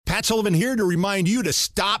Matt Sullivan here to remind you to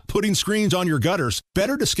stop putting screens on your gutters.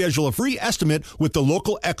 Better to schedule a free estimate with the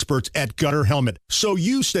local experts at Gutter Helmet so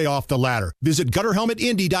you stay off the ladder. Visit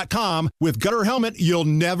GutterHelmetIndy.com. With Gutter Helmet, you'll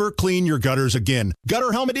never clean your gutters again.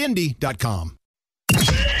 GutterHelmetIndy.com.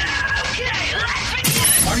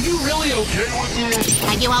 Are you really okay with this?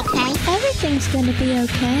 Are you okay? Everything's gonna be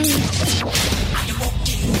okay.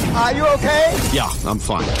 Are you okay? Yeah, I'm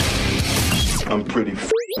fine. I'm pretty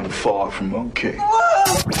far from okay.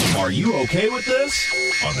 Are you okay with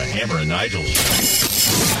this? On the Hammer and Nigel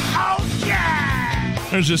Show. Oh, yeah!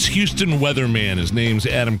 There's this Houston weatherman. His name's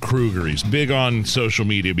Adam Kruger. He's big on social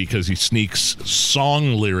media because he sneaks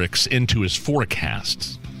song lyrics into his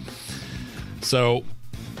forecasts. So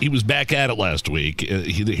he was back at it last week.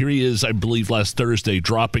 Here he is, I believe, last Thursday,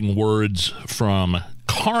 dropping words from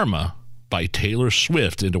Karma by Taylor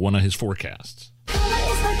Swift into one of his forecasts.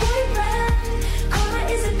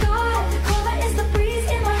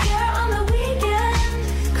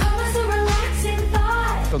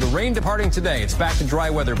 So the rain departing today, it's back to dry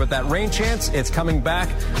weather, but that rain chance, it's coming back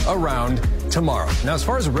around tomorrow. Now, as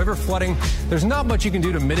far as river flooding, there's not much you can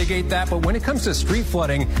do to mitigate that, but when it comes to street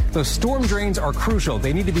flooding, those storm drains are crucial.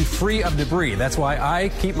 They need to be free of debris. That's why I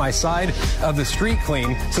keep my side of the street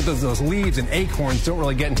clean so that those leaves and acorns don't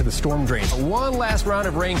really get into the storm drains. One last round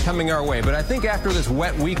of rain coming our way, but I think after this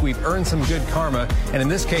wet week, we've earned some good karma, and in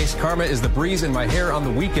this case, karma is the breeze in my hair on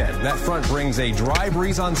the weekend. That front brings a dry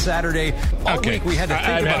breeze on Saturday. All week we had to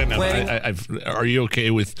think about planning. Are you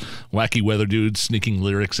okay with wacky weather dudes sneaking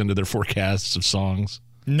lyrics into their forecasts of songs?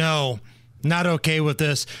 No, not okay with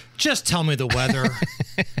this. Just tell me the weather.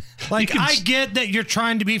 I get that you're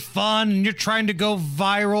trying to be fun and you're trying to go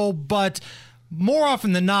viral, but more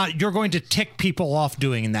often than not, you're going to tick people off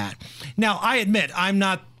doing that. Now, I admit I'm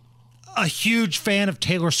not a huge fan of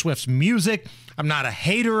Taylor Swift's music. I'm not a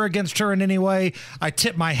hater against her in any way. I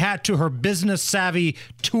tip my hat to her business savvy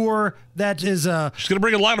tour. That is she's going to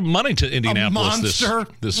bring a lot of money to Indianapolis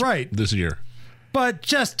this year. But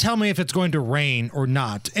just tell me if it's going to rain or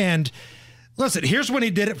not. And listen, here's when he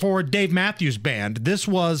did it for Dave Matthews Band. This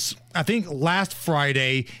was, I think, last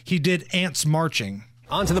Friday. He did Ants Marching.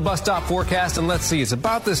 On to the bus stop forecast, and let's see. It's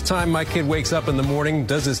about this time my kid wakes up in the morning,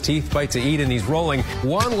 does his teeth, bites to eat, and he's rolling.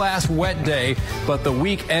 One last wet day, but the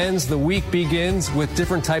week ends, the week begins with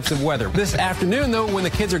different types of weather. This afternoon, though, when the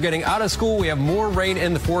kids are getting out of school, we have more rain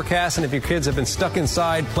in the forecast, and if your kids have been stuck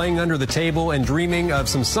inside, playing under the table, and dreaming of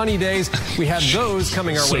some sunny days, we have those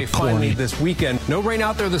coming our way finally this weekend. No rain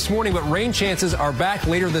out there this morning, but rain chances are back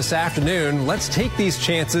later this afternoon. Let's take these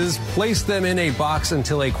chances, place them in a box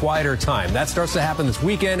until a quieter time. That starts to happen this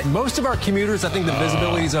weekend. Most of our commuters, I think the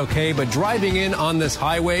visibility is okay, but driving in on this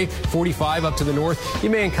highway 45 up to the north, you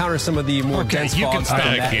may encounter some of the more dense fog in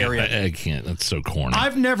that area. I can't. That's so corny.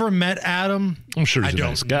 I've never met Adam. I'm sure he's a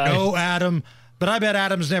nice guy. I don't know Adam, but I bet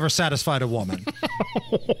Adam's never satisfied a woman.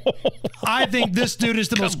 I think this dude is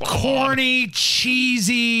the most corny,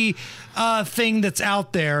 cheesy thing that's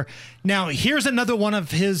out there. Now, here's another one of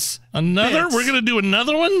his bits. We're going to do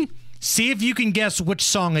another one? See if you can guess which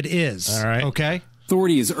song it is. All right. Okay?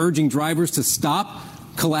 Authority is urging drivers to stop,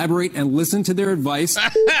 collaborate, and listen to their advice.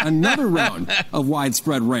 Another round of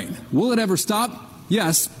widespread rain. Will it ever stop?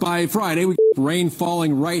 Yes, by Friday, rain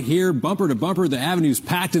falling right here, bumper to bumper. The avenue's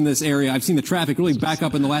packed in this area. I've seen the traffic really back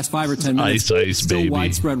up in the last 5 or 10 minutes. Ice, still baby.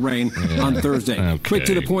 Widespread rain on Thursday. Okay. Quick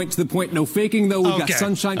to the point. No faking, though. We've got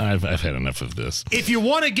sunshine. I've had enough of this. If you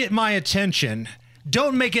want to get my attention,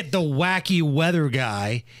 don't make it the wacky weather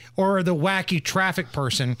guy or the wacky traffic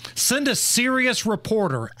person. Send a serious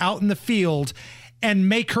reporter out in the field and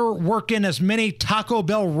make her work in as many Taco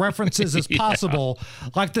Bell references as possible,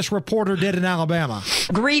 like this reporter did in Alabama.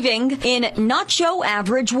 Grieving in not so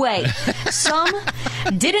average way. Some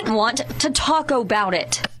didn't want to talk about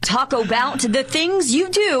it. Talk about the things you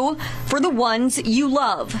do for the ones you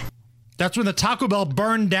love. That's when the Taco Bell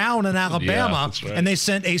burned down in Alabama, and they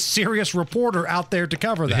sent a serious reporter out there to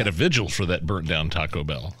cover that. They had a vigil for that burnt down Taco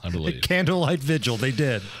Bell, I believe. A candlelight vigil, they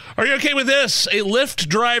did. Are you okay with this? A Lyft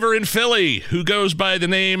driver in Philly who goes by the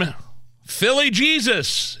name Philly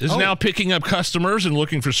Jesus is now picking up customers and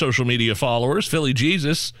looking for social media followers. Philly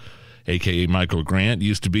Jesus, a.k.a. Michael Grant,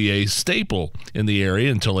 used to be a staple in the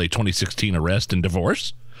area until a 2016 arrest and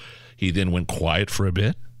divorce. He then went quiet for a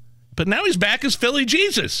bit, but now he's back as Philly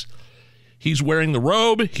Jesus. He's wearing the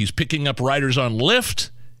robe. He's picking up riders on Lyft.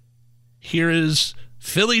 Here is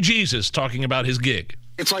Philly Jesus talking about his gig.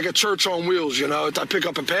 It's like a church on wheels, you know. I pick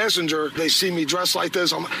up a passenger, they see me dressed like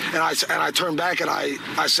this, and I turn back and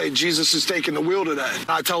I say, Jesus is taking the wheel today.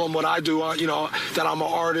 I tell them what I do, you know, that I'm an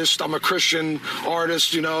artist, I'm a Christian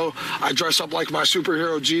artist, you know. I dress up like my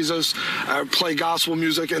superhero Jesus, I play gospel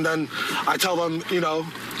music, and then I tell them, you know,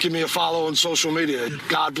 give me a follow on social media.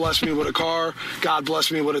 God bless me with a car, God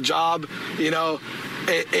bless me with a job, you know.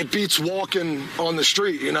 It beats walking on the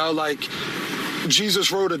street, you know, like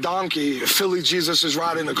Jesus rode a donkey, Philly Jesus is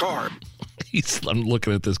riding a car. I'm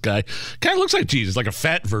looking at this guy. Kind of looks like Jesus, like a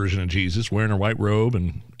fat version of Jesus, wearing a white robe,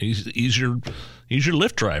 and he's your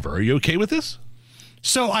Lyft driver. Are you okay with this?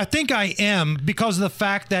 So I think I am, because of the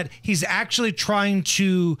fact that he's actually trying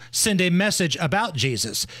to send a message about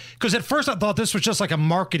Jesus. Because at first I thought this was just like a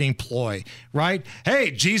marketing ploy, right? Hey,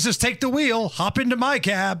 Jesus, take the wheel, hop into my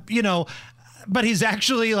cab, you know. But he's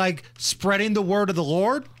actually like spreading the word of the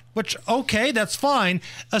Lord, which, okay, that's fine,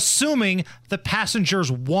 assuming the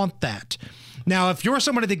passengers want that. Now, if you're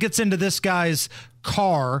somebody that gets into this guy's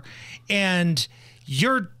car and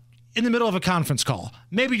you're in the middle of a conference call,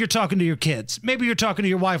 maybe you're talking to your kids, maybe you're talking to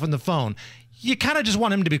your wife on the phone, you kind of just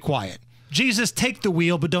want him to be quiet. Jesus, take the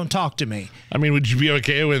wheel, but don't talk to me. I mean, would you be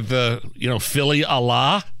okay with, Philly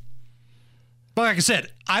Allah? But like I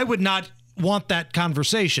said, I would not want that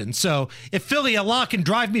conversation. So if Philly Allah can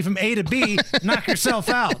drive me from A to B, knock yourself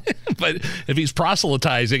out. But if he's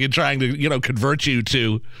proselytizing and trying to, convert you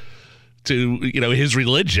to his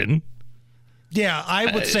religion. Yeah,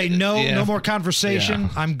 I would say no more conversation. Yeah.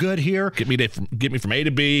 I'm good here. Get me from A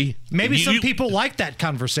to B. Maybe some people like that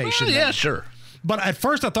conversation. Well, yeah, sure. But at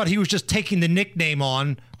first I thought he was just taking the nickname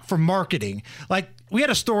on for marketing. Like, we had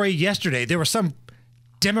a story yesterday. There was some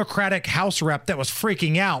Democratic House rep that was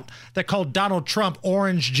freaking out that called Donald Trump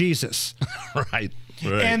Orange Jesus. Right.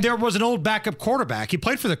 And there was an old backup quarterback. He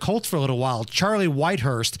played for the Colts for a little while, Charlie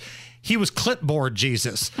Whitehurst. He was clipboard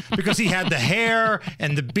Jesus because he had the hair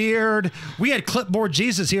and the beard. We had clipboard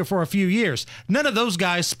Jesus here for a few years. None of those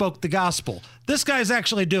guys spoke the gospel. This guy's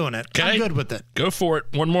actually doing it. Okay. I'm good with it. Go for it.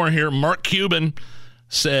 One more here. Mark Cuban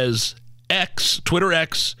says Twitter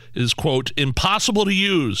X is, quote, impossible to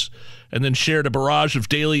use, and then shared a barrage of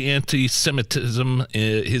daily anti-Semitism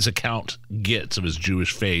his account gets of his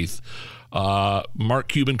Jewish faith. Mark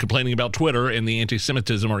Cuban complaining about Twitter and the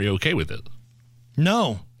anti-Semitism. Are you okay with it?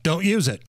 No, don't use it.